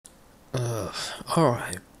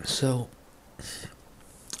Alright, so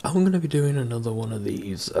I'm gonna be doing another one of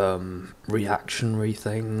these reactionary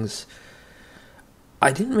things.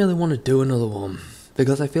 I didn't really want to do another one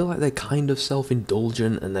because I feel like they're kind of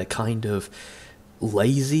self-indulgent and they're kind of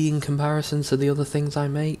lazy in comparison to the other things I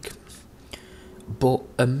make. But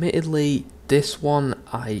admittedly, this one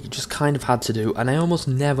I just kind of had to do, and I almost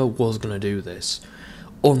never was gonna do this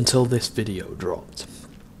until this video dropped.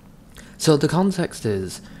 So the context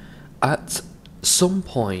is, at some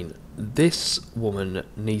point, this woman,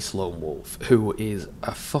 Neece Lonewolf, who is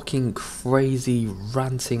a fucking crazy,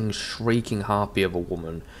 ranting, shrieking harpy of a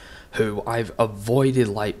woman, who I've avoided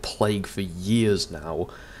like plague for years now,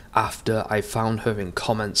 after I found her in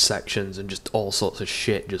comment sections and just all sorts of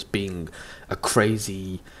shit, just being a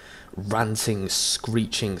crazy, ranting,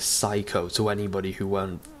 screeching psycho to anybody who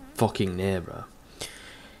weren't fucking near her.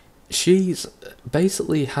 She's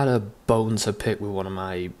basically had a bone to pick with one of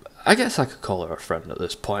my, I guess I could call her a friend at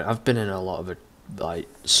this point. I've been in a lot of her, like,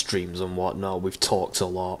 streams and whatnot. We've talked a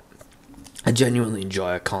lot. I genuinely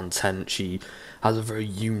enjoy her content. She has a very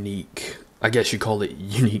unique, I guess you call it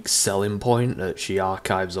unique selling point, that she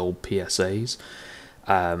archives old PSAs.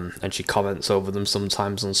 And she comments over them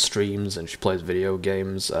sometimes on streams, and she plays video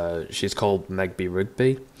games. She's called Meg B.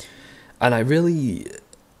 Rigby. And I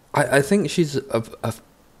think she's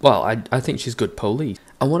I think she's good police.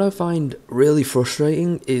 And what I find really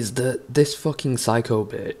frustrating is that this fucking psycho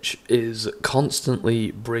bitch is constantly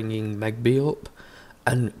bringing Megby up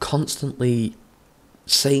and constantly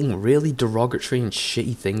saying really derogatory and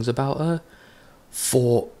shitty things about her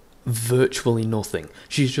for virtually nothing.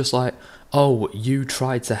 She's just like, oh, you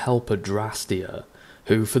tried to help Adrasdea,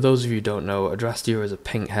 who, for those of you who don't know, Adrasdea is a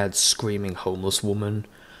pink-haired screaming homeless woman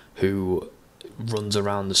who runs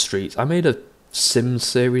around the streets. I made a Sims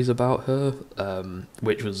series about her,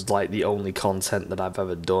 which was like the only content that I've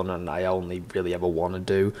ever done, and I only really ever want to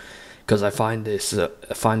do, because I find her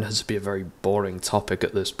to be a very boring topic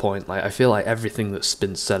at this point. Like, I feel like everything that's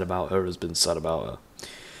been said about her has been said about her.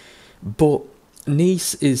 But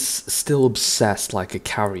Neece is still obsessed like a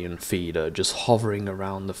carrion feeder, just hovering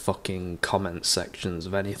around the fucking comment sections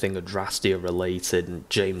of anything Adrasdea related and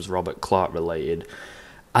James Robert Clark related,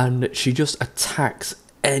 and she just attacks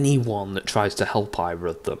anyone that tries to help either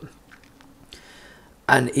of them.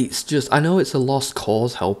 And it's just, I know it's a lost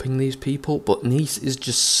cause helping these people, but Neece is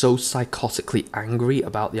just so psychotically angry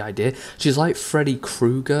about the idea. She's like Freddy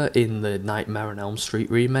Krueger in the Nightmare on Elm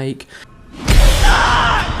Street remake. You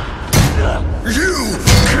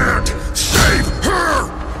can't save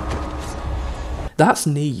her! That's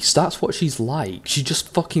Neece, that's what she's like. She just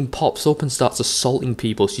fucking pops up and starts assaulting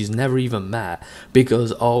people she's never even met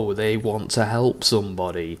because, oh, they want to help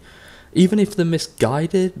somebody. Even if they're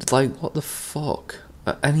misguided, like, what the fuck?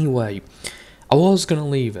 Anyway, I was gonna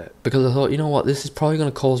leave it because I thought, you know what, this is probably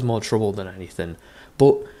gonna cause more trouble than anything.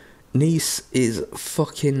 But Neece is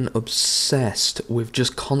fucking obsessed with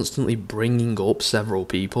just constantly bringing up several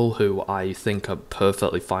people who I think are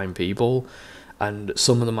perfectly fine people. And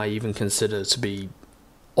some of them I even consider to be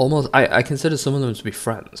I consider some of them to be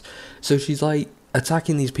friends. So she's like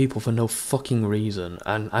attacking these people for no fucking reason,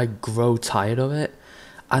 and I grow tired of it.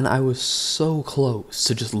 And I was so close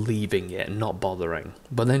to just leaving it and not bothering.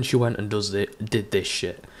 But then she went and did this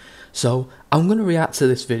shit. So I'm going to react to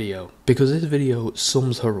this video because this video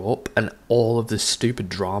sums her up and all of this stupid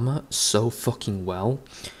drama so fucking well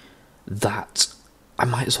that I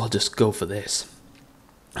might as well just go for this.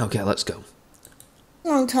 Okay, let's go.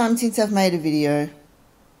 Long time since I've made a video.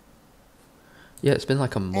 Yeah, it's been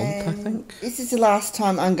like a month, I think. This is the last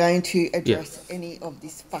time I'm going to address any of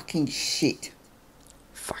this fucking shit.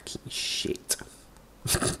 Fucking shit.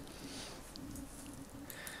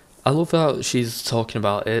 I love how she's talking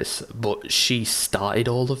about this, but she started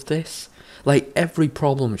all of this. Like, every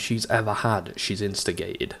problem she's ever had, she's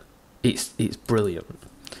instigated. It's brilliant.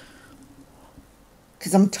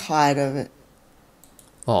 Because I'm tired of it.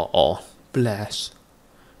 Oh, bless.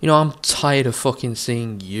 You know, I'm tired of fucking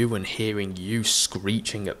seeing you and hearing you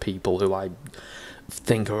screeching at people who I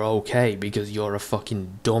think are okay because you're a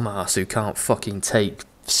fucking dumbass who can't fucking take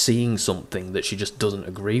seeing something that she just doesn't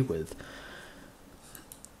agree with.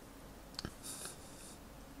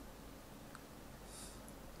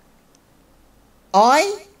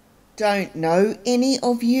 I don't know any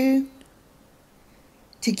of you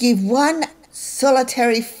to give one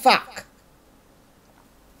solitary fuck.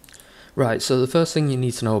 Right, so the first thing you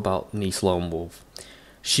need to know about Neece Lonewolf,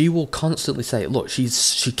 she will constantly say, look, she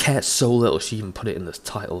cares so little, she even put it in the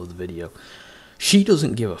title of the video. She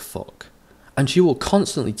doesn't give a fuck. And she will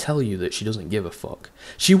constantly tell you that she doesn't give a fuck.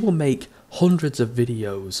 She will make hundreds of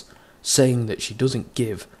videos saying that she doesn't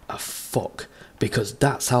give a fuck fuck, because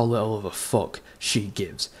that's how little of a fuck she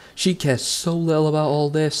gives. She cares so little about all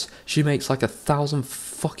this, she makes like 1,000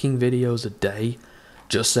 fucking videos a day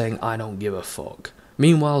just saying I don't give a fuck.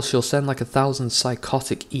 Meanwhile, she'll send like 1,000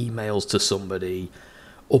 psychotic emails to somebody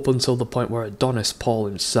up until the point where Adonis Paul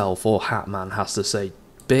himself or Hatman has to say,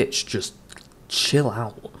 bitch, just chill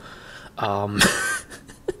out.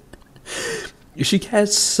 She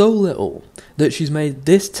cares so little that she's made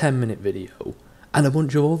this 10-minute video and a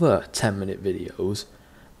bunch of other 10-minute videos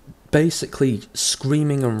basically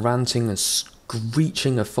screaming and ranting and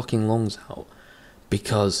screeching her fucking lungs out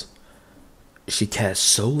because she cares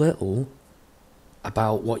so little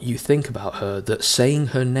about what you think about her that saying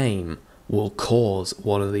her name will cause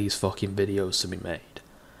one of these fucking videos to be made.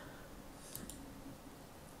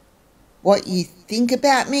 What you think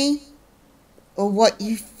about me or what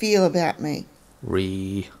you feel about me?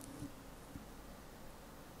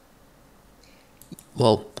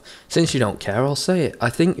 Well, since you don't care, I'll say it. I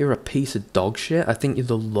think you're a piece of dog shit. I think you're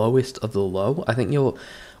the lowest of the low. I think you're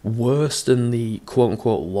worse than the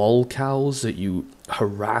quote-unquote lol cows that you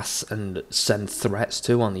harass and send threats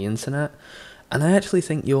to on the internet. And I actually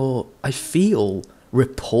think I feel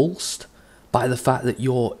repulsed by the fact that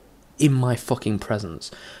you're in my fucking presence.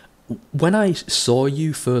 When I saw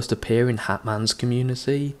you first appear in Hatman's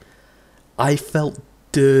community, I felt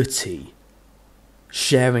dirty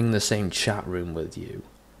sharing the same chat room with you.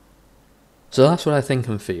 So that's what I think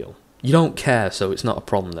and feel. You don't care, so it's not a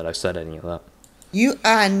problem that I said any of that. You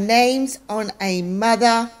are names on a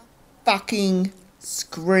motherfucking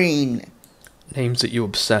screen. Names that you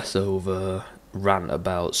obsess over, rant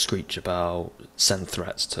about, screech about, send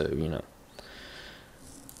threats to, you know.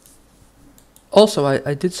 Also,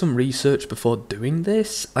 I did some research before doing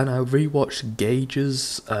this, and I rewatched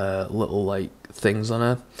Gage's little, like, things on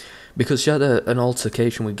her, because she had an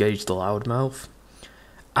altercation with Gage the Loudmouth,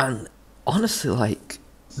 and honestly, like,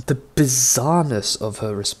 the bizarreness of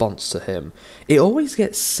her response to him, it always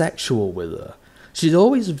gets sexual with her. She's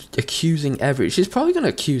always accusing she's probably going to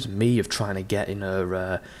accuse me of trying to get in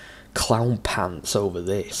her clown pants over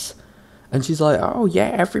this. And she's like, oh yeah,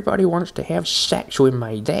 everybody wants to have sex with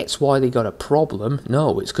me, that's why they got a problem.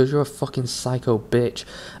 No, it's because you're a fucking psycho bitch.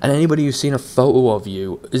 And anybody who's seen a photo of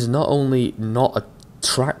you is not only not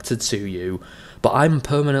attracted to you, but I'm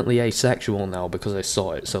permanently asexual now because I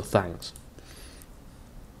saw it, so thanks.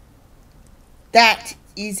 That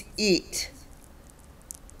is it.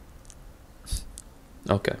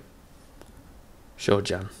 Okay. Sure,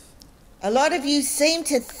 Jan. A lot of you seem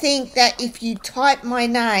to think that if you type my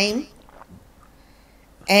name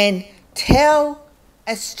and tell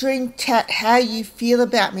a stream chat how you feel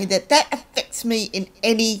about me, that affects me in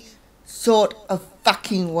any sort of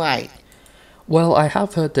fucking way. Well, I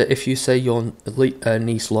have heard that if you say you're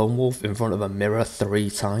Neece Lonewolf in front of a mirror 3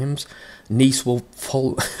 times, Neece will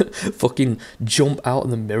fucking jump out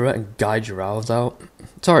of the mirror and gouge your eyes out.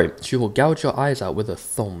 Sorry, she will gouge your eyes out with her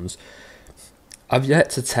thumbs. I've yet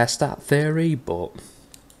to test that theory, but...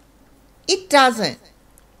 It doesn't.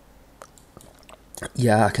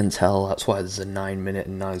 Yeah, I can tell. That's why there's a 9-minute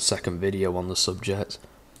and 9-second video on the subject.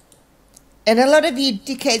 And a lot of you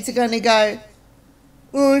dickheads are going to go,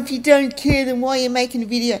 oh, if you don't care, then why are you making a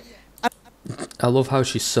video? I love how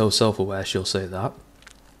she's so self-aware she'll say that.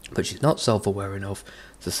 But she's not self-aware enough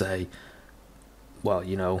to say, well,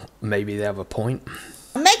 you know, maybe they have a point.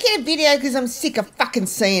 I'm making a video because I'm sick of fucking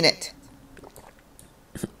seeing it.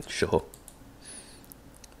 Sure.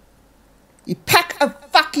 You pack of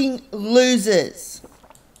fucking losers.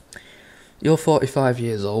 You're 45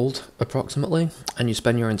 years old, approximately, and you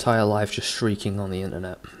spend your entire life just shrieking on the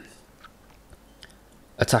internet.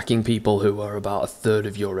 Attacking people who are about 1/3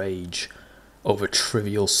 of your age over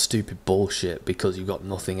trivial, stupid bullshit because you've got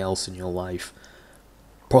nothing else in your life.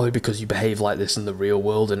 Probably because you behave like this in the real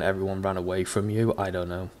world and everyone ran away from you, I don't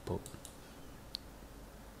know, but...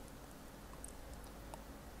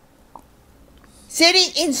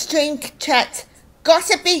 Sitting in stream chats,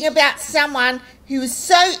 gossiping about someone who is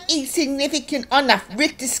so insignificant on the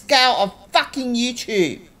Richter scale of fucking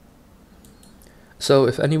YouTube. So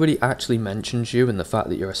if anybody actually mentions you and the fact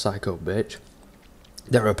that you're a psycho bitch,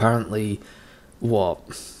 they're apparently... What?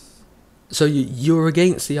 So you're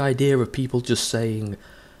against the idea of people just saying,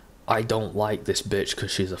 I don't like this bitch because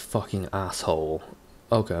she's a fucking asshole.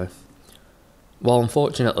 Okay. Well,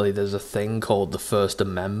 unfortunately, there's a thing called the First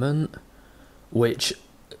Amendment, which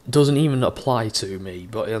doesn't even apply to me,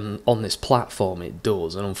 but on this platform it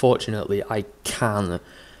does, and unfortunately I can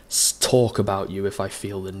talk about you if I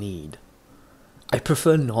feel the need. I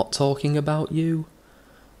prefer not talking about you.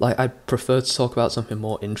 Like, I prefer to talk about something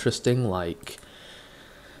more interesting, like,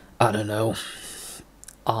 I don't know,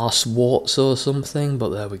 arse warts or something, but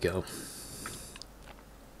there we go.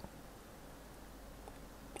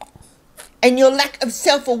 And your lack of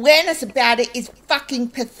self-awareness about it is fucking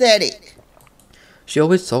pathetic. She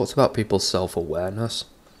always talks about people's self-awareness.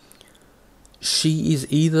 She is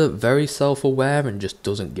either very self-aware and just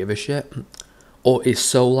doesn't give a shit, or is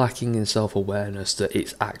so lacking in self-awareness that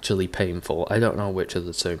it's actually painful. I don't know which of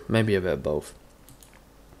the two. Maybe a bit of both.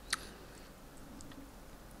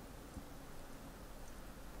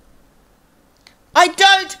 I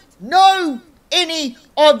don't know any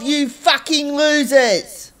of you fucking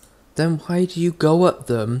losers. Then why do you go at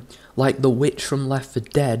them like the witch from Left 4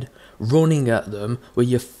 Dead, running at them with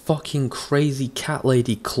your fucking crazy cat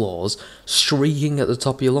lady claws, shrieking at the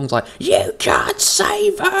top of your lungs like, "You can't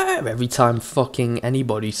save her!" every time fucking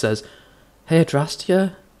anybody says, "Hey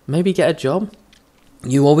Adrasdea, maybe get a job?"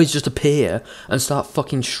 You always just appear and start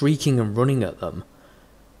fucking shrieking and running at them.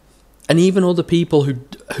 And even other people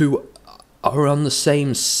who are on the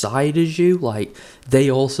same side as you, like, they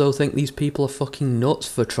also think these people are fucking nuts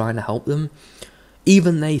for trying to help them.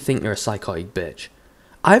 Even they think you're a psychotic bitch.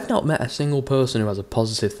 I've not met a single person who has a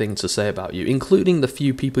positive thing to say about you, including the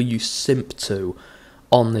few people you simp to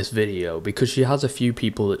on this video, because she has a few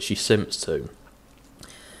people that she simps to.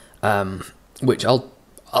 Which I'll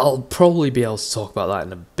probably be able to talk about that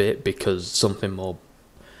in a bit, because something more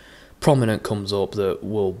prominent comes up that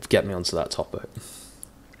will get me onto that topic.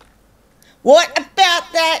 What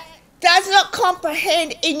about that does not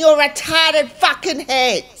comprehend in your retarded fucking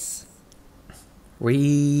heads?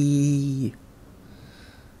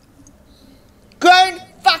 Grown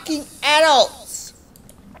fucking adults.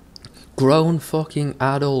 Grown fucking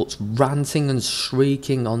adults ranting and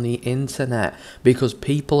shrieking on the internet because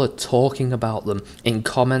people are talking about them in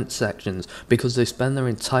comment sections, because they spend their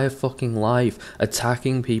entire fucking life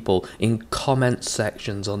attacking people in comment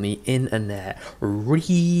sections on the internet.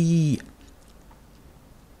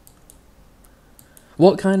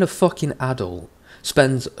 What kind of fucking adult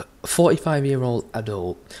spends, 45-year-old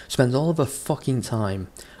adult, spends all of her fucking time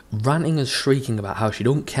ranting and shrieking about how she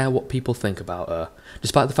don't care what people think about her,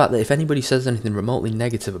 despite the fact that if anybody says anything remotely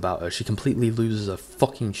negative about her, she completely loses her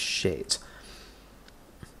fucking shit.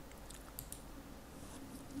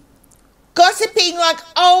 Gossiping like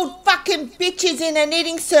old fucking bitches in a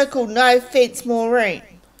knitting circle, no offence, Maureen.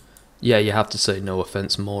 Yeah, you have to say no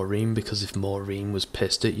offence, Maureen, because if Maureen was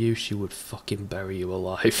pissed at you, she would fucking bury you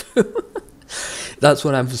alive. That's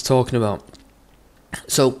what I was talking about.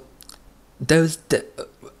 So,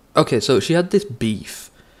 okay, so she had this beef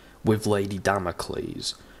with Lady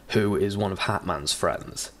Damocles, who is one of Hatman's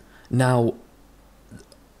friends. Now,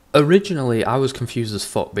 originally I was confused as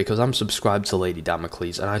fuck because I'm subscribed to Lady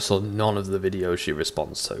Damocles and I saw none of the videos she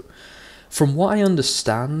responds to. From what I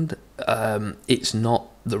understand, it's not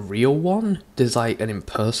the real one. There's like an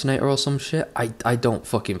impersonator or some shit. I don't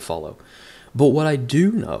fucking follow. But what I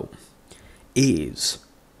do know is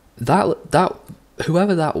that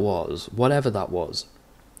whoever that was, whatever that was,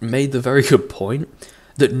 made the very good point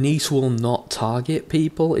that Neece will not target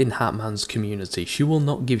people in Hatman's community. She will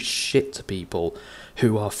not give shit to people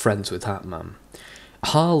who are friends with Hatman.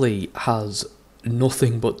 Harley has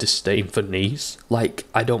nothing but disdain for Neece. Like,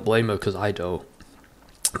 I don't blame her because I don't.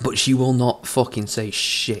 But she will not fucking say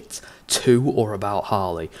shit to or about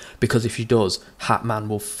Harley, because if she does, Hatman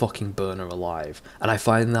will fucking burn her alive. And I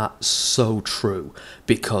find that so true,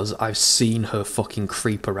 because I've seen her fucking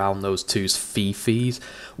creep around those two's fifis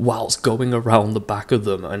whilst going around the back of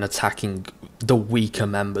them and attacking the weaker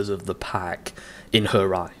members of the pack in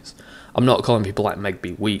her eyes. I'm not calling people like Meg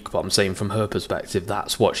be weak, but I'm saying from her perspective,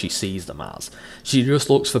 that's what she sees them as. She just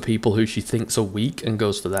looks for people who she thinks are weak and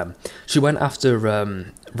goes for them. She went after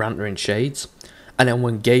Ranter in Shades, and then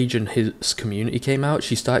when Gage and his community came out,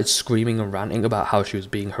 she started screaming and ranting about how she was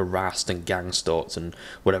being harassed and gang stalked and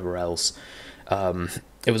whatever else.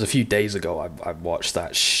 It was a few days ago I watched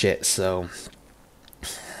that shit, so...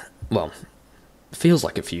 Well, feels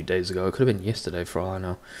like a few days ago. It could have been yesterday for all I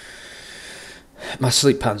know. My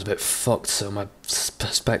sleep pattern's a bit fucked, so my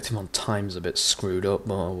perspective on time's a bit screwed up,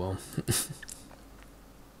 but oh well.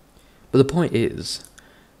 But the point is,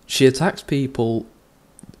 she attacks people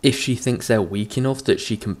if she thinks they're weak enough that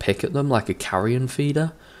she can pick at them like a carrion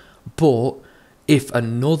feeder, but if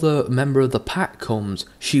another member of the pack comes,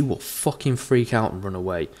 she will fucking freak out and run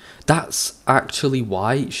away. That's actually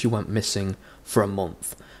why she went missing for a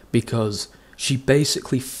month, because she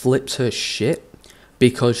basically flipped her shit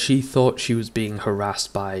because she thought she was being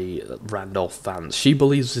harassed by Randolph Vance. She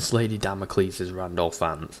believes this Lady Damocles is Randolph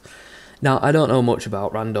Vance. Now, I don't know much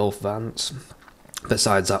about Randolph Vance,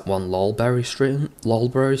 besides that one Lolberry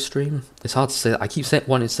stream. It's hard to say. I keep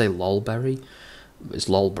wanting to say Lolberry, It's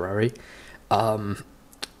Lolberry.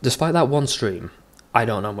 Despite that one stream, I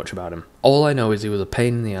don't know much about him. All I know is he was a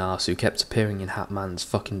pain in the arse who kept appearing in Hatman's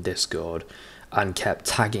fucking Discord and kept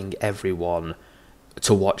tagging everyone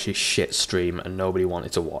to watch his shit stream, and nobody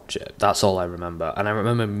wanted to watch it. That's all I remember. And I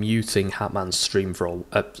remember muting Hatman's stream for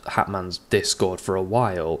Hatman's Discord for a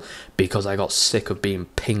while because I got sick of being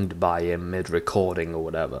pinged by him mid-recording or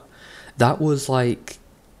whatever. That was like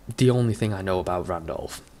the only thing I know about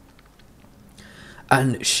Randolph.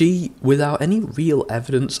 And she, without any real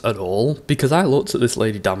evidence at all, because I looked at this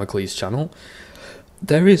Lady Damocles channel,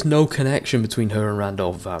 there is no connection between her and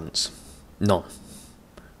Randolph Vance. None.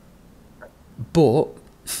 But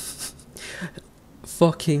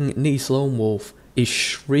fucking Neece Lonewolf is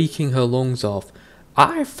shrieking her lungs off,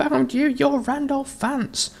 "I found you, you're Randolph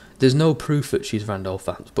Vance." There's no proof that she's Randolph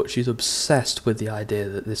Vance, but she's obsessed with the idea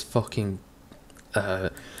that this fucking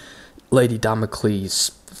Lady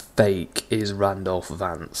Damocles fake is Randolph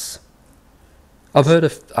Vance. I've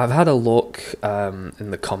had a look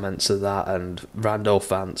in the comments of that, and Randolph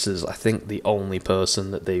Vance is, I think, the only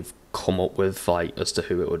person that they've come up with like as to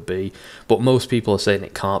who it would be. But most people are saying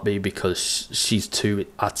it can't be because she's too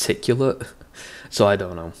articulate. So I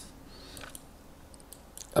don't know.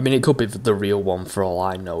 I mean, it could be the real one for all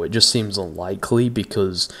I know. It just seems unlikely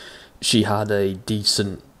because she had a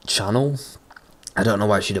decent channel. I don't know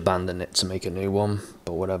why she'd abandon it to make a new one,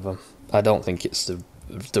 but whatever. I don't think it's the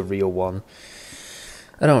real one.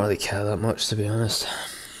 I don't really care that much, to be honest.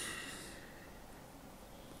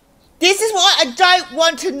 This is why I don't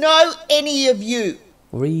want to know any of you.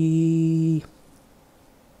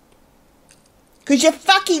 Because you're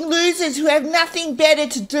fucking losers who have nothing better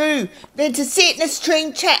to do than to sit in a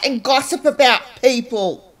stream chat and gossip about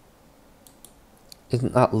people.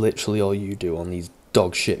 Isn't that literally all you do on these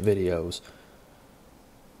dog shit videos?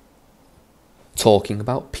 Talking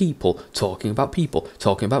about people, talking about people,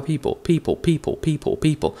 talking about people,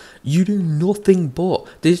 people. You do nothing but.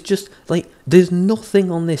 There's nothing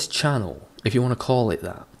on this channel, if you want to call it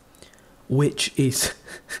that, which is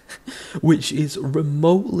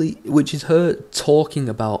her talking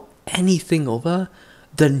about anything other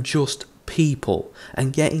than just people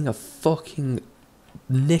and getting a fucking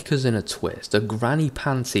knickers in a twist. Her granny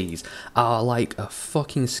panties are like a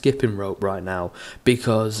fucking skipping rope right now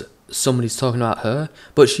because somebody's talking about her,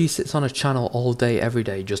 but she sits on a channel all day, every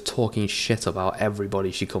day, just talking shit about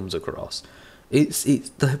everybody she comes across. It's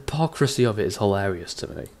the hypocrisy of it is hilarious to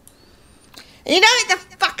me. You know what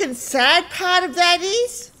the fucking sad part of that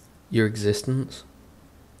is? Your existence?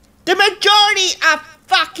 The majority are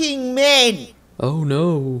fucking men. Oh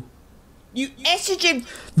no. You estrogen...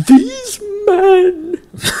 These men!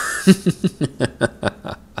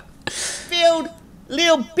 filled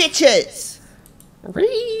little bitches.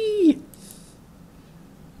 Ree!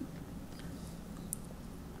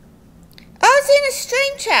 I was in a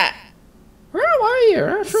stream chat. Where are you?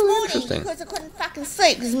 That's this really morning interesting. because I couldn't fucking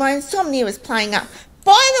sleep because my insomnia was playing up.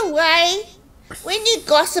 By the way, when you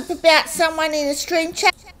gossip about someone in a stream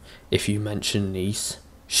chat... If you mention Neece,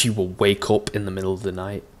 she will wake up in the middle of the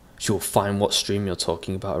night. She will find what stream you're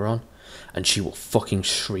talking about her on, and she will fucking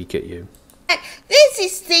shriek at you. There's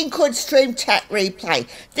this thing called stream chat replay.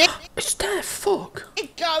 It's there, fuck. They're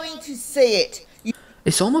going to see it.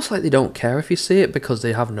 It's almost like they don't care if you see it because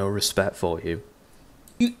they have no respect for you.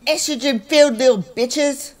 You estrogen-filled little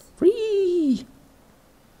bitches. Free.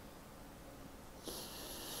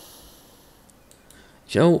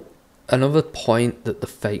 You know, another point that the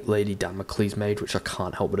fake Lady Damocles made, which I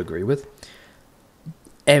can't help but agree with,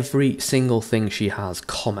 every single thing she has,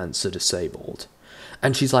 comments are disabled.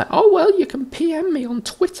 And she's like, oh, well, you can PM me on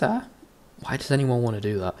Twitter. Why does anyone want to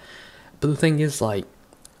do that? But the thing is, like,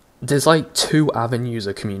 there's like 2 avenues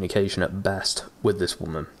of communication at best with this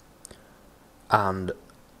woman. And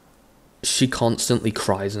she constantly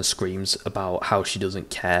cries and screams about how she doesn't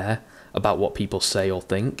care about what people say or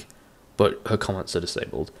think, but her comments are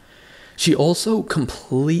disabled. She also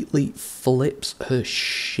completely flips her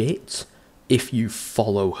shit if you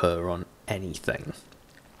follow her on anything,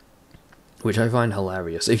 which I find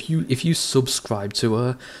hilarious. If you subscribe to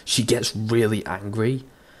her, she gets really angry.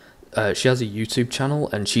 She has a YouTube channel,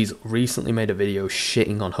 and she's recently made a video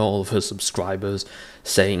shitting on all of her subscribers,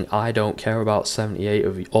 saying, I don't care about 78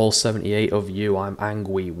 of you, all 78 of you, I'm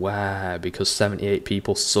angry, where? Because 78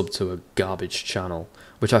 people sub to a garbage channel,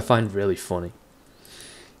 which I find really funny.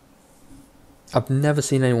 I've never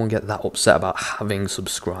seen anyone get that upset about having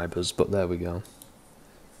subscribers, but there we go.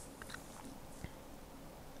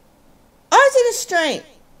 I was in a stream.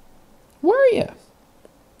 Where are you?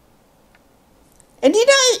 And do you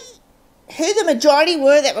know who the majority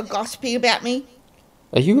were that were gossiping about me?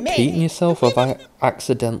 Are you repeating men. yourself, or have I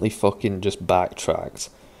accidentally fucking just backtracked?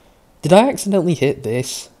 Did I accidentally hit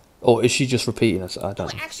this? Or is she just repeating us? I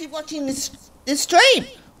don't know. Actually watching the stream.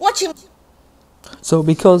 Watching. So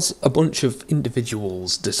because a bunch of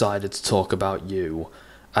individuals decided to talk about you,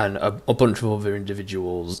 and a bunch of other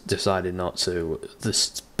individuals decided not to, the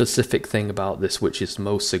specific thing about this which is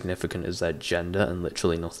most significant is their gender and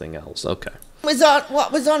literally nothing else. Okay. Was on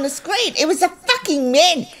what was on the screen. It was the fucking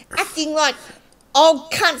men acting like old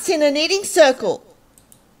cunts in a knitting circle.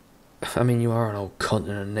 I mean, you are an old cunt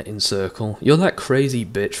in a knitting circle. You're that crazy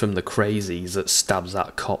bitch from the Crazies that stabs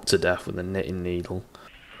that cop to death with a knitting needle.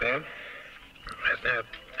 Ma'am?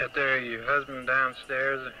 Out there, your husband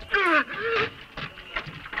downstairs.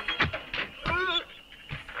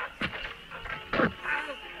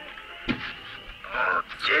 Oh,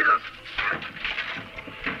 Jesus!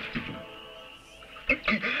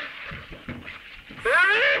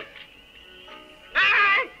 Barry!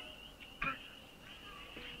 Hey!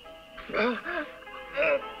 Oh,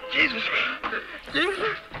 Jesus!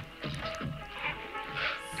 Jesus!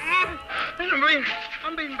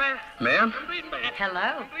 I'm bleeding bad. Ma'am? I'm bleeding bad. Hello.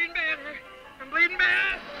 I'm bleeding bad. I'm bleeding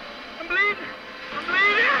bad. I'm bleeding. I'm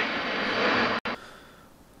bleeding.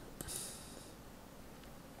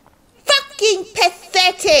 Fucking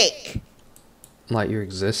pathetic. Like your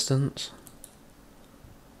existence?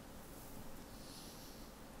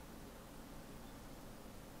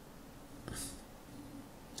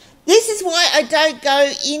 This is why I don't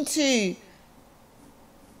go into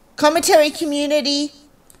commentary community.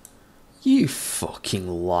 You fucking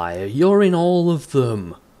liar. You're in all of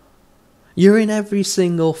them. You're in every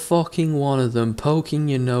single fucking one of them, poking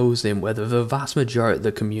your nose in whether the vast majority of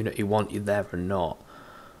the community want you there or not.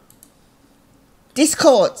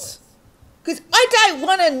 Discords. Because I don't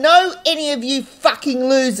want to know any of you fucking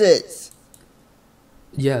losers.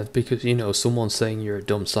 Yeah, because, you know, someone saying you're a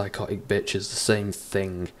dumb psychotic bitch is the same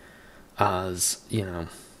thing as, you know,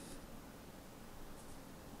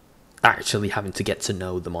 actually having to get to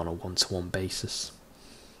know them on a one-to-one basis.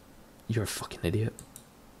 You're a fucking idiot.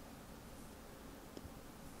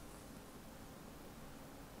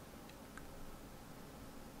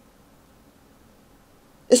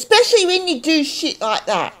 Especially when you do shit like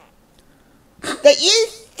that. That you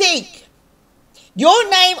think your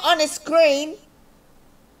name on a screen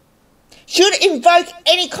should invoke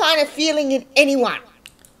any kind of feeling in anyone.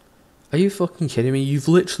 Are you fucking kidding me? You've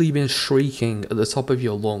literally been shrieking at the top of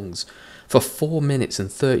your lungs for 4 minutes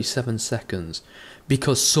and 37 seconds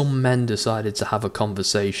because some men decided to have a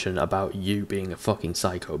conversation about you being a fucking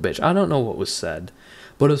psycho bitch. I don't know what was said,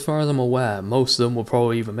 but as far as I'm aware, most of them were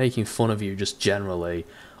probably either making fun of you just generally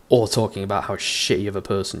or talking about how shitty of a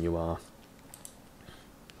person you are.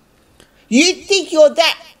 You think you're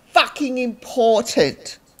that fucking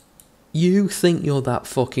important. You think you're that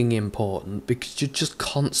fucking important because you're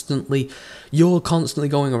constantly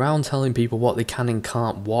going around telling people what they can and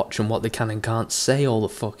can't watch and what they can and can't say all the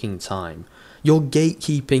fucking time. You're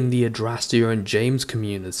gatekeeping the Adrasdea and James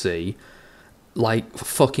community like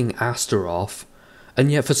fucking Astaroth,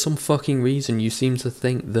 and yet for some fucking reason you seem to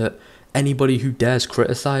think that anybody who dares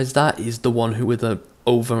criticize that is the one who with a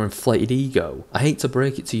overinflated ego. I hate to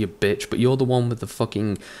break it to you, bitch, but you're the one with the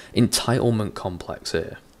fucking entitlement complex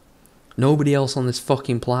here. Nobody else on this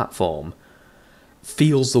fucking platform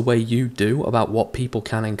feels the way you do about what people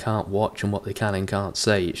can and can't watch and what they can and can't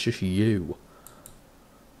say. It's just you.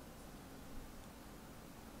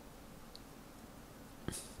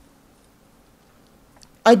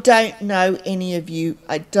 I don't know any of you.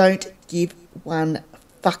 I don't give one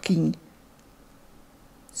fucking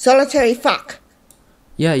solitary fuck.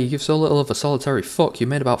 Yeah, you give so little of a solitary fuck. You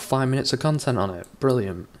made about 5 minutes of content on it.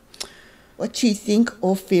 Brilliant. What you think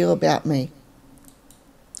or feel about me.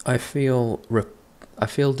 I feel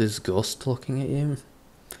disgust looking at you.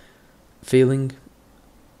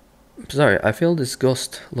 I feel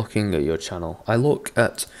disgust looking at your channel. I look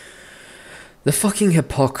at the fucking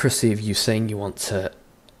hypocrisy of you saying you want to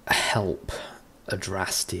help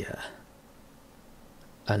Adrasdea,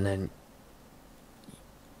 and then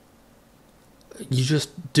you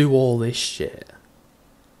just do all this shit.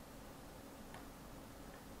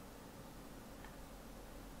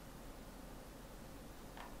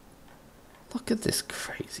 Look at this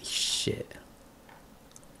crazy shit.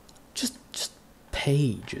 Just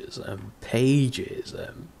pages and pages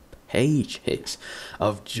and pages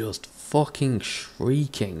of just fucking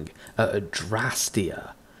shrieking at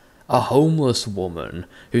Adrasdea, a homeless woman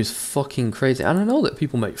who's fucking crazy. And I know that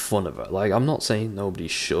people make fun of her. Like, I'm not saying nobody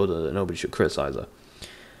should or that nobody should criticize her.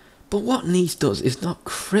 But what Neece does is not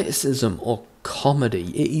criticism or comedy.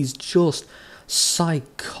 It is just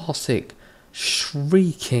psychotic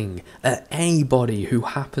shrieking at anybody who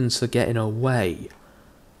happens to get in her way.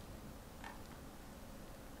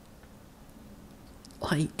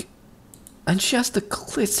 Like, and she has the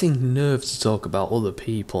clitting nerve to talk about other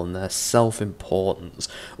people and their self-importance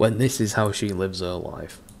when this is how she lives her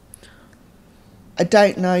life. I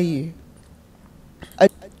don't know you.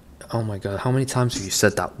 Oh my god, how many times have you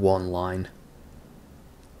said that one line?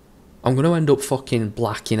 I'm gonna end up fucking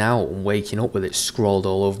blacking out and waking up with it scrawled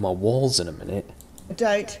all over my walls in a minute. I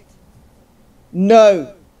don't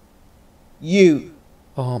know you.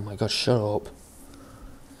 Oh my god, shut up.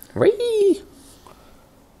 Ree!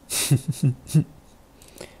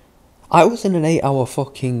 I was in an 8-hour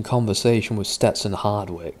fucking conversation with Stetson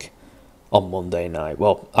Hardwick on Monday night.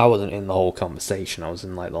 Well, I wasn't in the whole conversation, I was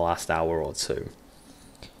in like the last hour or two.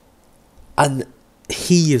 And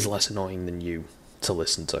he is less annoying than you to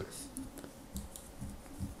listen to.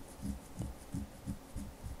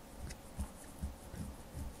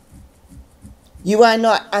 You are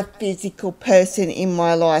not a physical person in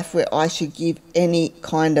my life where I should give any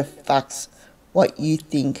kind of fucks what you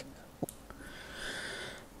think.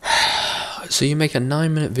 So you make a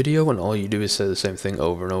 9-minute video and all you do is say the same thing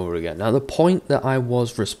over and over again. Now the point that I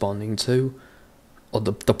was responding to, or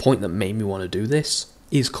the point that made me want to do this,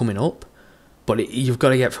 is coming up. But you've got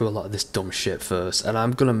to get through a lot of this dumb shit first. And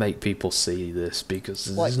I'm going to make people see this because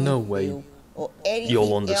there's no way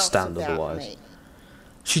you'll understand otherwise. Me.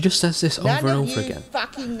 She just says this over and over again. None of you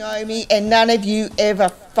fucking know me and none of you ever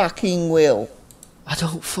fucking will. I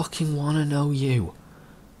don't fucking want to know you.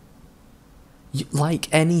 Like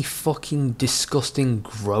any fucking disgusting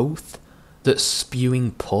growth that's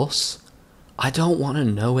spewing pus, I don't want to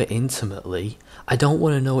know it intimately. I don't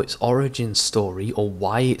want to know its origin story or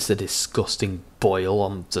why it's a disgusting boil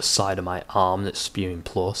on the side of my arm that's spewing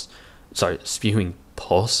pus. I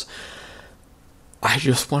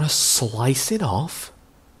just want to slice it off,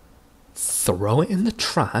 throw it in the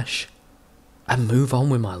trash, and move on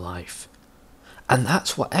with my life. And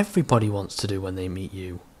that's what everybody wants to do when they meet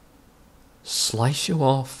you. Slice you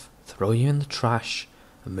off, throw you in the trash,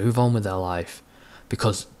 and move on with their life.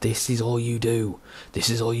 Because this is all you do. This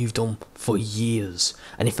is all you've done for years.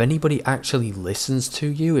 And if anybody actually listens to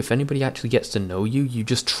you, if anybody actually gets to know you, you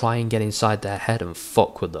just try and get inside their head and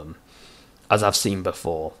fuck with them. As I've seen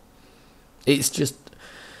before. It's just...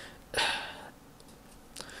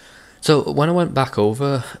 So when I went back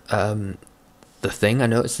over the thing, I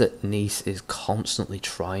noticed that Neece is constantly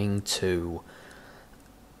trying to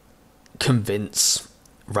convince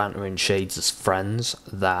Ranter and Shades' friends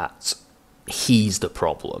that he's the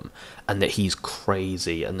problem and that he's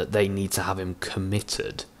crazy and that they need to have him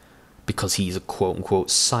committed because he's a quote-unquote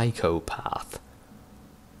psychopath.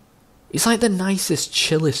 He's like the nicest,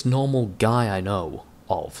 chillest, normal guy I know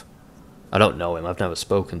of. I don't know him, I've never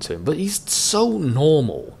spoken to him, but he's so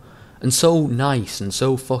normal and so nice and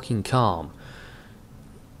so fucking calm.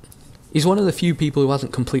 He's one of the few people who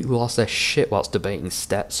hasn't completely lost their shit whilst debating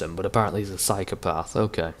Stetson, but apparently he's a psychopath.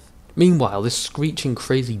 Okay. Meanwhile, this screeching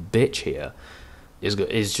crazy bitch here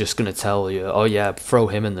is just going to tell you, oh yeah, throw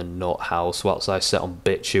him in the nut house whilst I sit on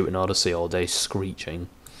BitChute and Odyssey all day screeching.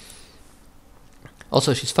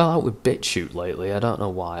 Also, she's fell out with BitChute lately, I don't know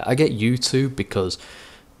why. I get YouTube because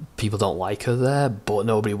people don't like her there, but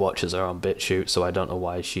nobody watches her on BitChute, so I don't know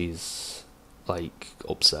why she's, like,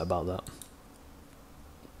 upset about that.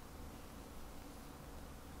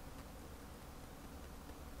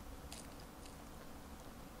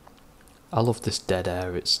 I love this dead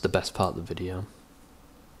air, it's the best part of the video.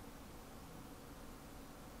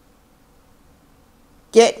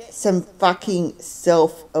 Get some fucking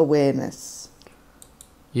self-awareness.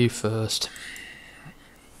 You first.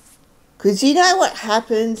 Because you know what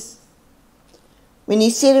happens when you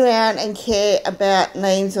sit around and care about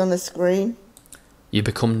names on the screen? You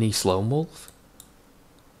become Neece Lonewolf?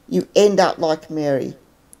 You end up like Mary.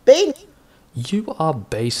 You are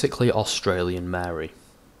basically Australian Mary.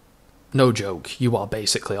 No joke, you are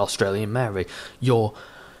basically Australian Mary. You're,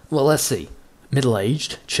 well, let's see.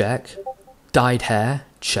 Middle-aged, check. Dyed hair,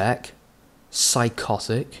 check.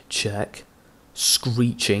 Psychotic, check.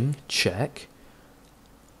 Screeching, check.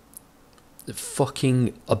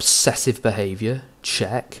 Fucking obsessive behaviour,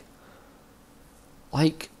 check.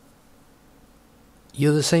 Like,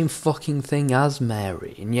 you're the same fucking thing as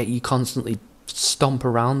Mary, and yet you constantly stomp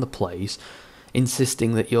around the place,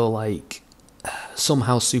 insisting that you're, like,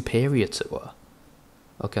 somehow superior to her.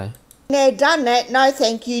 Okay. Been there, done that, no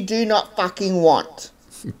thank you, do not fucking want.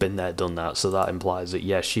 Been there, done that, so that implies that,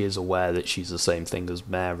 yeah, she is aware that she's the same thing as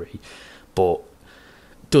Mary, but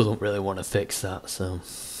doesn't really want to fix that, so...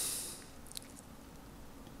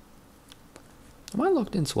 Am I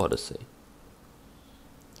logged into Odyssey?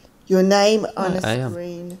 Your name on I a am.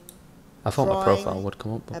 screen. I thought my Crying profile would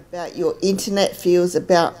come up. But... about your internet feels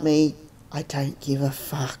about me. I don't give a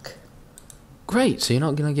fuck. Great, so you're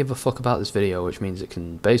not going to give a fuck about this video, which means it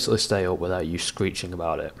can basically stay up without you screeching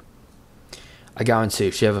about it. I guarantee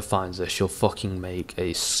if she ever finds this, she'll fucking make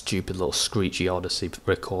a stupid little screechy Odyssey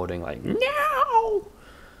recording like, no!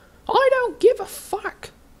 I don't give a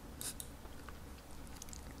fuck!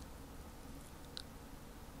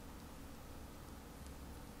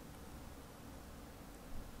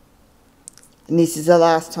 And this is the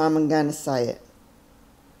last time I'm going to say it.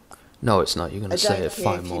 No, it's not. You're going to say it 5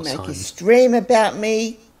 more I don't care if you make a times. stream about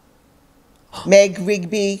me, Meg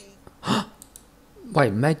Rigby.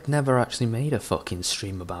 Wait, Meg never actually made a fucking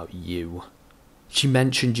stream about you. She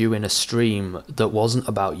mentioned you in a stream that wasn't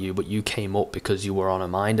about you, but you came up because you were on her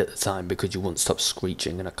mind at the time because you wouldn't stop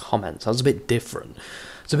screeching in a comment. That was a bit different.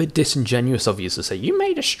 It's a bit disingenuous of you to say, you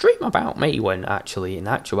made a stream about me, when actually, in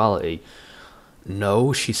actuality,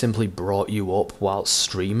 no, she simply brought you up while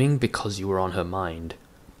streaming because you were on her mind.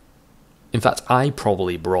 In fact, I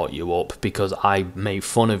probably brought you up because I made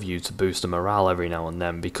fun of you to boost the morale every now and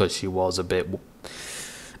then because she was a bit...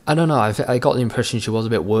 I don't know, I got the impression she was a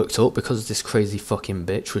bit worked up because this crazy fucking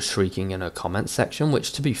bitch was shrieking in her comment section,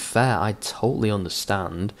 which, to be fair, I totally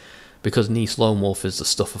understand, because Neece Lonewolf is the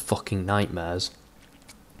stuff of fucking nightmares.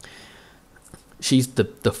 She's the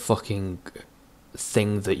fucking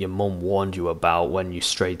thing that your mum warned you about when you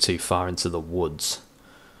strayed too far into the woods.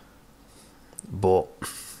 But...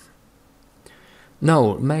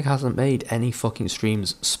 no, Meg hasn't made any fucking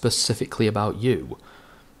streams specifically about you.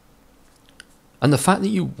 And the fact that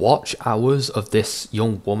you watch hours of this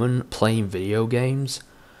young woman playing video games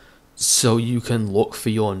so you can look for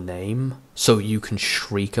your name, so you can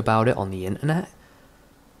shriek about it on the internet?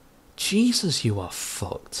 Jesus, you are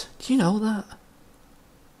fucked. Do you know that?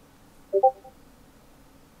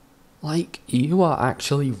 Like, you are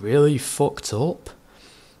actually really fucked up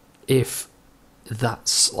if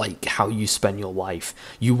that's like how you spend your life.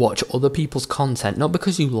 You watch other people's content, not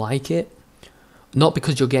because you like it, not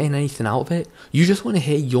because you're getting anything out of it, you just want to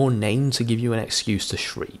hear your name to give you an excuse to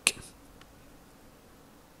shriek.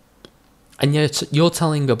 And yet you're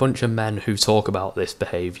telling a bunch of men who talk about this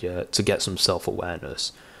behaviour to get some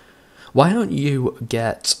self-awareness. Why don't you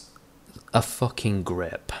get a fucking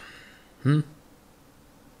grip? Dumb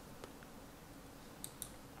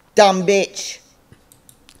bitch.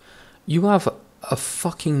 You have a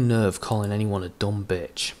fucking nerve calling anyone a dumb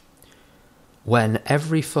bitch when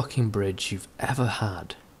every fucking bridge you've ever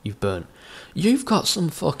had, you've burnt. You've got some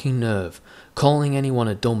fucking nerve calling anyone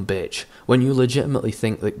a dumb bitch when you legitimately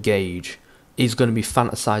think that Gage is going to be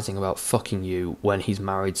fantasizing about fucking you when he's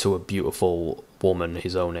married to a beautiful woman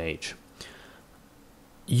his own age.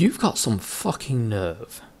 You've got some fucking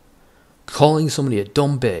nerve calling somebody a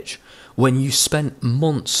dumb bitch when you spent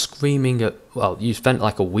months screaming at... well, you spent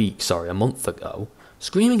like a month ago,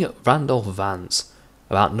 screaming at Randolph Vance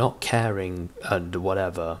about not caring and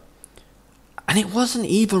whatever. And it wasn't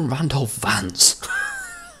even Randolph Vance.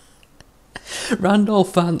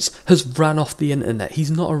 Randolph Vance has ran off the internet.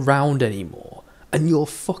 He's not around anymore. And you're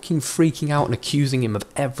fucking freaking out and accusing him of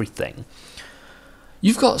everything.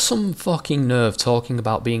 You've got some fucking nerve talking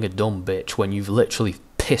about being a dumb bitch when you've literally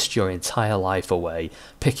pissed your entire life away,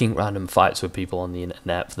 picking random fights with people on the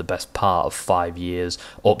internet for the best part of 5 years,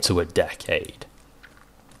 up to a decade.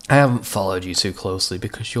 I haven't followed you too closely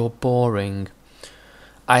because you're boring.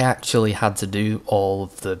 I actually had to do all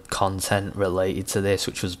of the content related to this,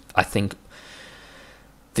 which was, I think,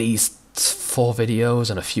 these 4 videos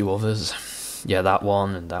and a few others. Yeah, that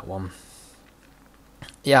one and that one.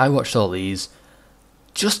 Yeah, I watched all these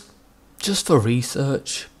just for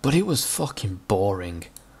research, but it was fucking boring.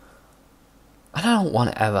 And I don't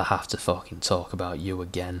want to ever have to fucking talk about you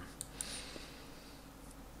again.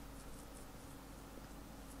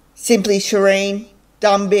 Simply Shireen,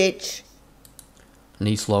 dumb bitch.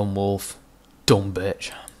 Neece Lonewolf, dumb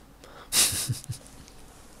bitch.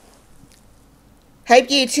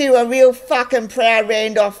 Hope you two are real fucking proud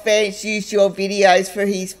Randolph Vance used your videos for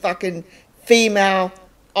his fucking female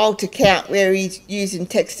alt account where he's using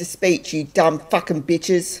text-to-speech, you dumb fucking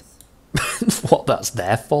bitches. What, that's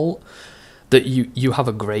their fault? That you have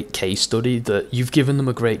a great case study, that you've given them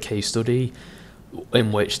a great case study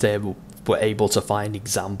in which they were able to find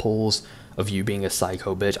examples of you being a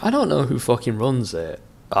psycho bitch. I don't know who fucking runs it.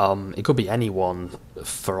 It could be anyone,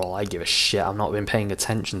 for all I give a shit. I've not been paying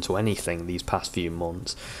attention to anything these past few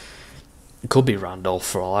months. It could be Randolph,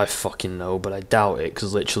 for all I fucking know, but I doubt it,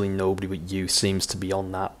 because literally nobody but you seems to be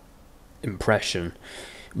on that impression.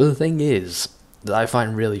 But the thing is, that I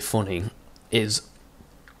find really funny, is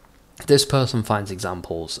This person finds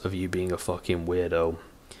examples of you being a fucking weirdo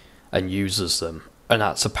and uses them, and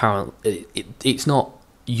that's apparent. It's not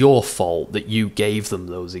your fault that you gave them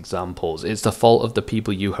those examples. It's the fault of the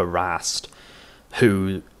people you harassed,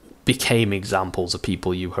 who became examples of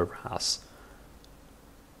people you harass.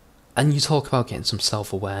 And you talk about getting some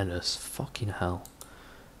self-awareness. Fucking hell.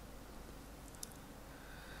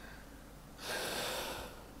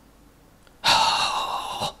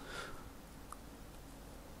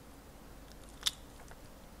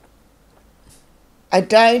 I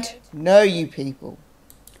don't know you people.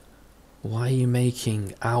 Why are you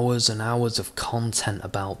making hours and hours of content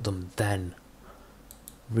about them then?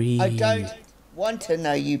 Read. I don't want to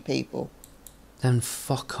know you people. Then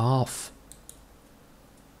fuck off.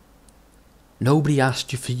 Nobody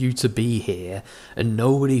asked you for you to be here, and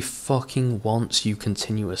nobody fucking wants you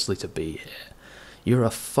continuously to be here. You're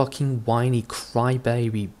a fucking whiny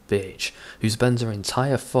crybaby bitch who spends her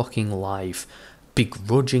entire fucking life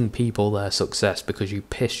begrudging people their success because you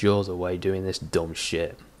pissed yours away doing this dumb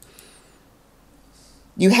shit.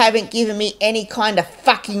 You haven't given me any kind of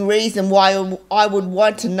fucking reason why I would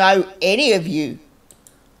want to know any of you.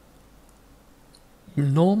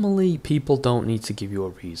 Normally, people don't need to give you a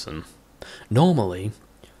reason. Normally,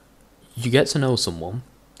 you get to know someone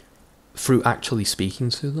through actually speaking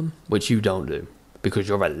to them, which you don't do, because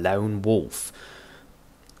you're a lone wolf.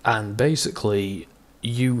 And basically,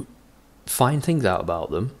 you find things out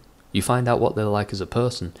about them, you find out what they're like as a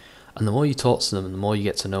person, and the more you talk to them and the more you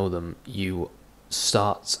get to know them, you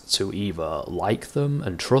start to either like them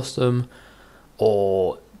and trust them,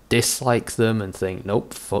 or dislike them and think,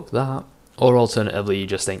 nope, fuck that. Or alternatively, you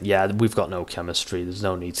just think, yeah, we've got no chemistry, there's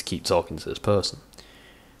no need to keep talking to this person.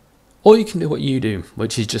 Or you can do what you do,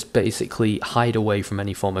 which is just basically hide away from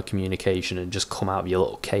any form of communication and just come out of your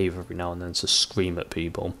little cave every now and then to scream at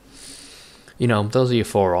people. You know, those are your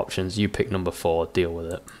 4 options. You pick number 4, deal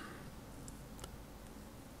with it.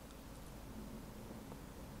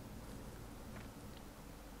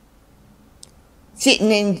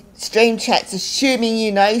 Sitting in stream chats assuming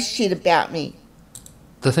you know shit about me.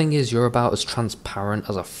 The thing is, you're about as transparent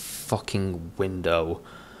as a fucking window.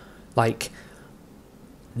 Like,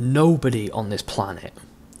 nobody on this planet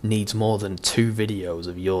needs more than 2 videos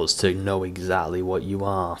of yours to know exactly what you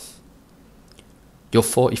are. You're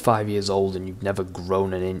 45 years old and you've never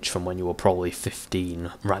grown an inch from when you were probably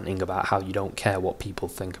 15, ranting about how you don't care what people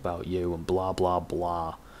think about you and blah blah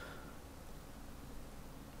blah.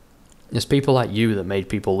 It's people like you that made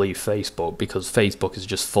people leave Facebook because Facebook is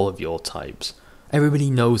just full of your types. Everybody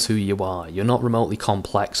knows who you are. You're not remotely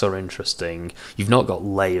complex or interesting. You've not got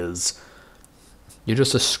layers. You're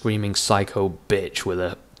just a screaming psycho bitch with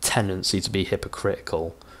a tendency to be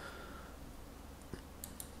hypocritical.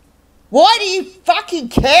 Why do you fucking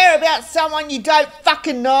care about someone you don't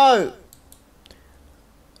fucking know?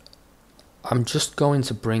 I'm just going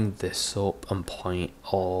to bring this up and point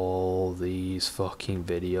all these fucking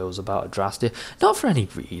videos about Adrasdea, not for any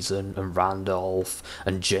reason, and Randolph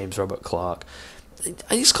and James Robert Clark.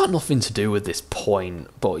 It's got nothing to do with this point,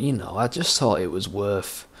 but, you know, I just thought it was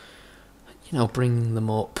worth, you know, bringing them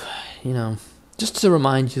up, you know, just to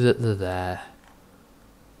remind you that they're there.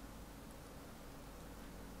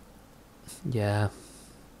 Yeah.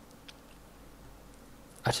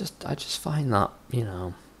 I just find that, you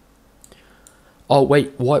know. Oh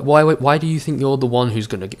wait, why do you think you're the one who's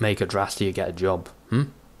gonna make Adrasdea get a job?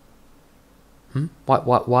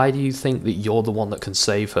 Why do you think that you're the one that can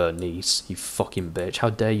save her, Neece? You fucking bitch! How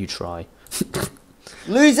dare you try?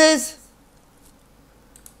 Losers.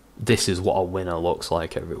 This is what a winner looks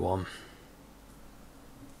like, everyone.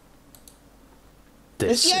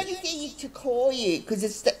 It's This. the only thing to call you because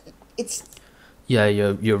it's. Yeah,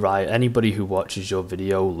 you're right. Anybody who watches your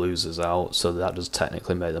video loses out, so that does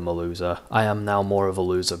technically make them a loser. I am now more of a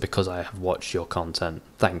loser because I have watched your content.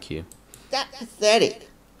 Thank you. That pathetic.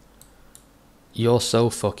 You're so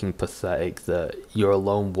fucking pathetic that you're a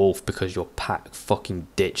lone wolf because your pack fucking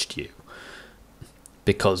ditched you.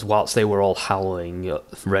 Because whilst they were all howling,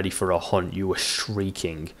 ready for a hunt, you were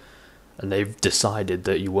shrieking. And they've decided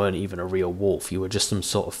that you weren't even a real wolf, you were just some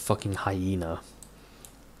sort of fucking hyena.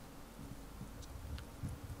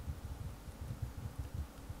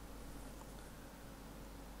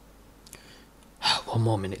 One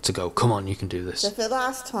more minute to go. Come on, you can do this. So for the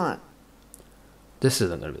last time. This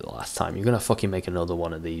isn't going to be the last time. You're going to fucking make another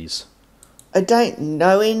one of these. I don't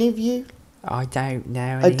know any of you. I don't know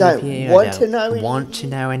any I don't of you. want I to don't know any want of to you.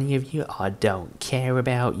 know any of you. I don't care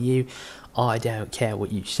about you. I don't care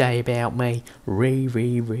what you say about me.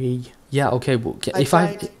 Re. Yeah, okay, well, if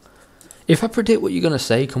I predict what you're going to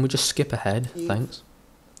say, can we just skip ahead? Thanks.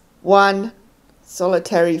 1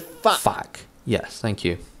 Solitary fuck. Fuck. Yes, thank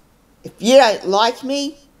you. If you don't like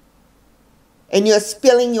me, and you're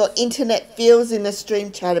spilling your internet feels in the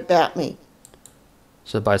stream chat about me.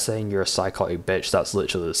 So by saying you're a psychotic bitch, that's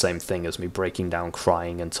literally the same thing as me breaking down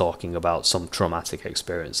crying and talking about some traumatic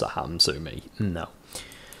experience that happened to me. No.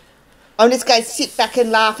 I'm just going to sit back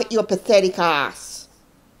and laugh at your pathetic ass.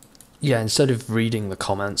 Yeah, instead of reading the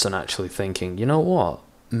comments and actually thinking, you know what?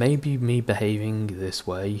 Maybe me behaving this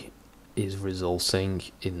way is resulting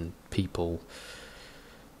in people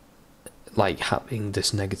like having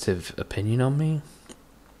this negative opinion on me.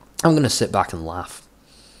 I'm gonna sit back and laugh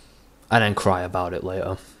and then cry about it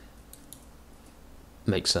later.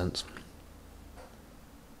 Makes sense.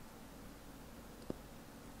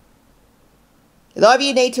 A lot of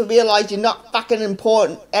you need to realise you're not fucking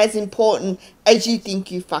important as you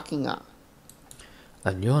think you fucking are.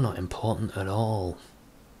 And you're not important at all.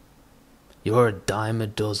 You're a dime a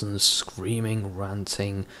dozen screaming,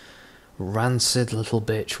 ranting, rancid little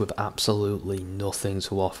bitch with absolutely nothing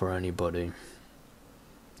to offer anybody.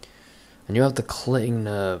 And you have the clinging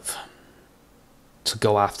nerve to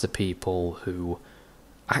go after people who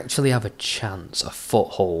actually have a chance, a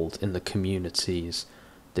foothold in the communities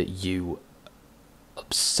that you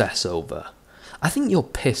obsess over. I think you're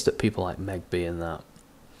pissed at people like Meg being that.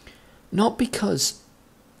 Not because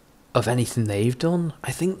of anything they've done.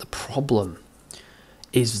 I think the problem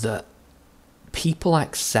is that people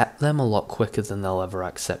accept them a lot quicker than they'll ever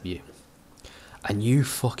accept you. And you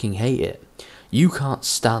fucking hate it. You can't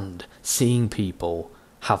stand seeing people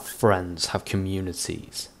have friends, have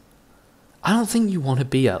communities. I don't think you want to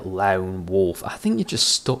be a lone wolf. I think you're just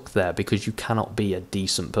stuck there because you cannot be a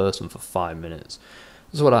decent person for 5 minutes.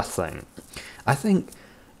 That's what I think. I think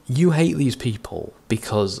you hate these people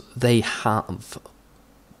because they have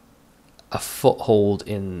a foothold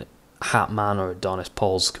in Hatman or Adonis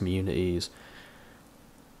Paul's communities.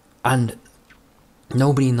 And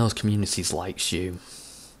nobody in those communities likes you.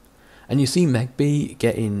 And you see Megby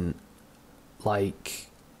getting, like,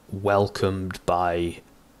 welcomed by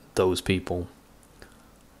those people.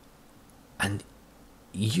 And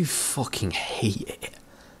you fucking hate it.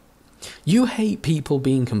 You hate people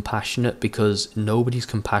being compassionate because nobody's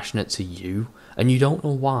compassionate to you, and you don't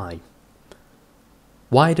know why.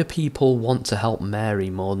 Why do people want to help Mary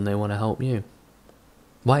more than they want to help you?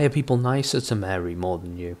 Why are people nicer to Mary more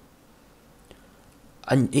than you?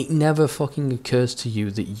 And it never fucking occurs to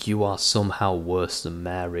you that you are somehow worse than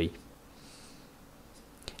Mary.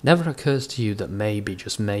 It never occurs to you that maybe,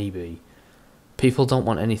 just maybe, people don't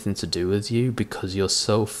want anything to do with you because you're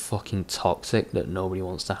so fucking toxic that nobody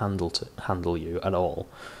wants to handle you at all,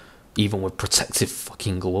 even with protective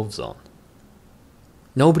fucking gloves on.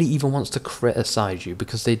 Nobody even wants to criticize you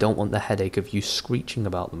because they don't want the headache of you screeching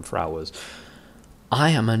about them for hours. I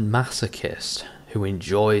am a masochist who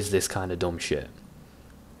enjoys this kind of dumb shit.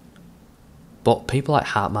 But people like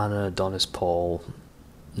Hatman and Adonis Paul,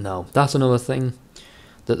 no, that's another thing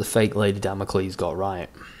that the fake Lady Damocles got right.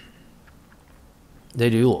 They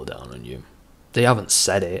do look down on you. They haven't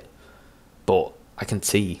said it, but I can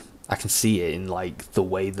see it in like the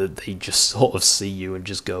way that they just sort of see you and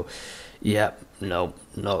just go, yeah, no,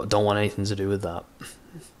 don't want anything to do with that.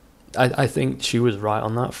 I think she was right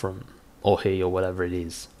on that front, or he, or whatever it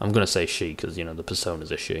is. I'm gonna say she because you know the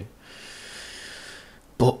persona's a she.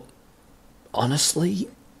 But honestly,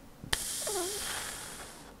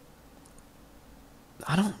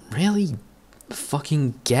 I don't really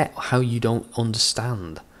fucking get how you don't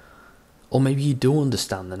understand. Or maybe you do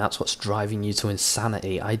understand and that's what's driving you to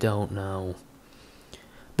insanity. I don't know.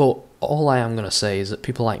 But all I am going to say is that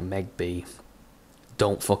people like Megby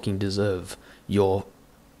don't fucking deserve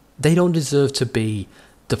they don't deserve to be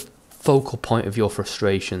the focal point of your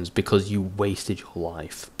frustrations because you wasted your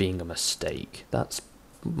life being a mistake. That's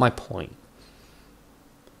my point.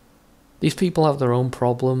 These people have their own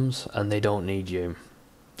problems and they don't need you.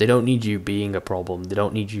 They don't need you being a problem. They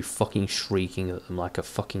don't need you fucking shrieking at them like a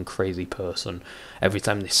fucking crazy person every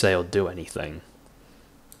time they say or do anything.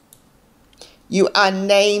 You are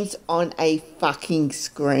names on a fucking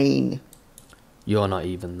screen. You're not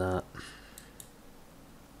even that.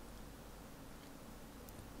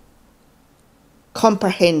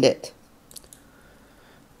 Comprehend it.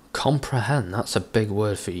 Comprehend? That's a big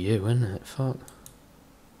word for you, isn't it? Fuck.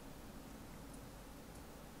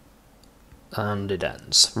 And it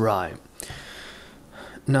ends. Right.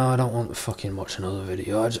 No, I don't want to fucking watch another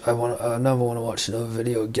video. I never want to watch another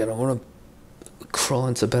video again. I want to crawl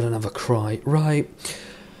into bed and have a cry. Right.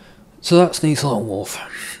 So that's Neece Lonewolf.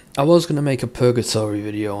 I was going to make a purgatory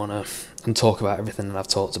video on her and talk about everything that I've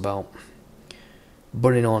talked about.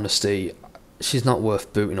 But in honesty, she's not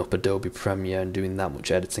worth booting up Adobe Premiere and doing that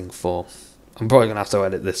much editing for. I'm probably going to have to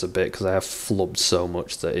edit this a bit because I have flubbed so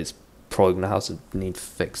much that it's probably going to have to need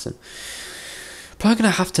fixing. Probably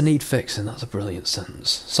going to have to need fixing, that's a brilliant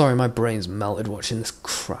sentence. Sorry, my brain's melted watching this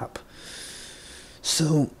crap.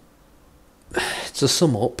 So, to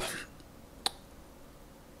sum up,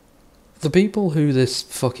 the people who this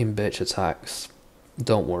fucking bitch attacks,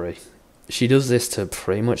 don't worry. She does this to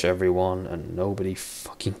pretty much everyone, and nobody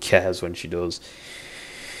fucking cares when she does.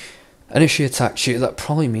 And if she attacks you, that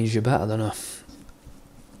probably means you're better than her.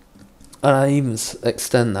 And I even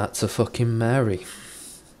extend that to fucking Mary.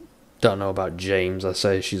 Don't know about James, I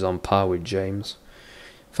say she's on par with James.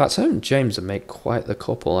 In fact, her and James would make quite the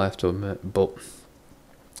couple, I have to admit. But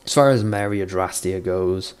as far as Mary Adrasdea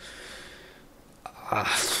goes,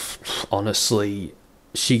 honestly,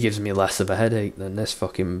 she gives me less of a headache than this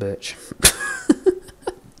fucking bitch.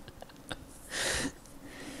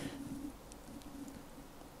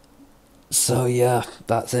 So yeah,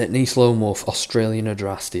 that's it. Neece Lonewolf, Australian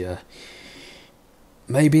Adrasdea.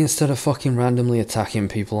 Maybe instead of fucking randomly attacking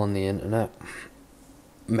people on the internet,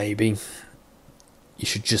 maybe you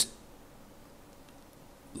should just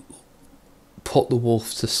put the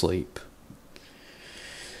wolf to sleep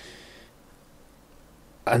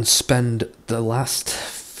and spend the last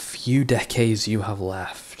few decades you have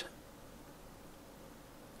left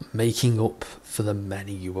making up for the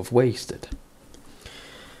many you have wasted.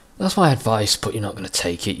 That's my advice, but you're not going to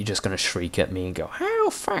take it. You're just going to shriek at me and go,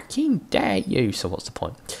 how fucking dare you? So what's the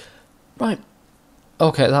point? Right.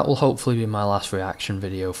 Okay, that will hopefully be my last reaction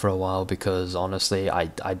video for a while, because honestly, I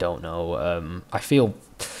don't know. I feel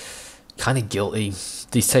kind of guilty.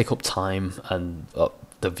 These take up time and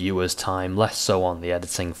the viewers' time, less so on the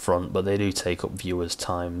editing front, but they do take up viewers'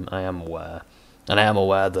 time. I am aware. And I am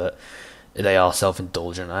aware that they are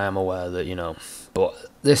self-indulgent. I am aware that, you know, but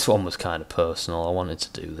this one was kind of personal. I wanted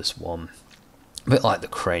to do this one. A bit like the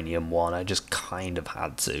cranium one. I just kind of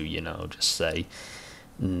had to, you know, just say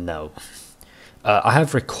no. I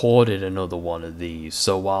have recorded another one of these,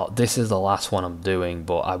 so while this is the last one I'm doing,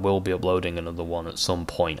 but I will be uploading another one at some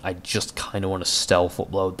point, I just kind of want to stealth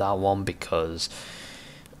upload that one because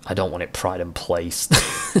I don't want it Pride and Place.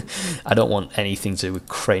 I don't want anything to do with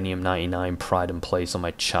Cranium 99 Pride and Place on my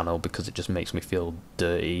channel because it just makes me feel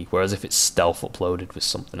dirty, whereas if it's stealth uploaded with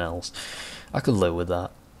something else, I could live with that.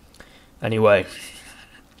 Anyway,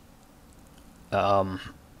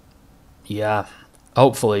 yeah,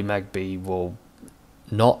 hopefully Meg B will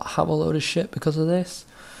not have a load of shit because of this,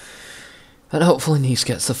 and hopefully Neece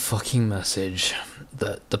gets the fucking message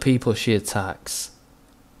that the people she attacks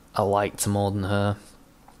are liked more than her,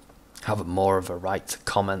 have more of a right to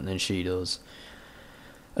comment than she does,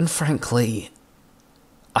 and frankly,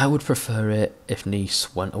 I would prefer it if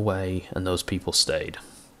Neece went away and those people stayed.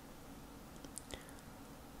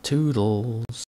 Toodles.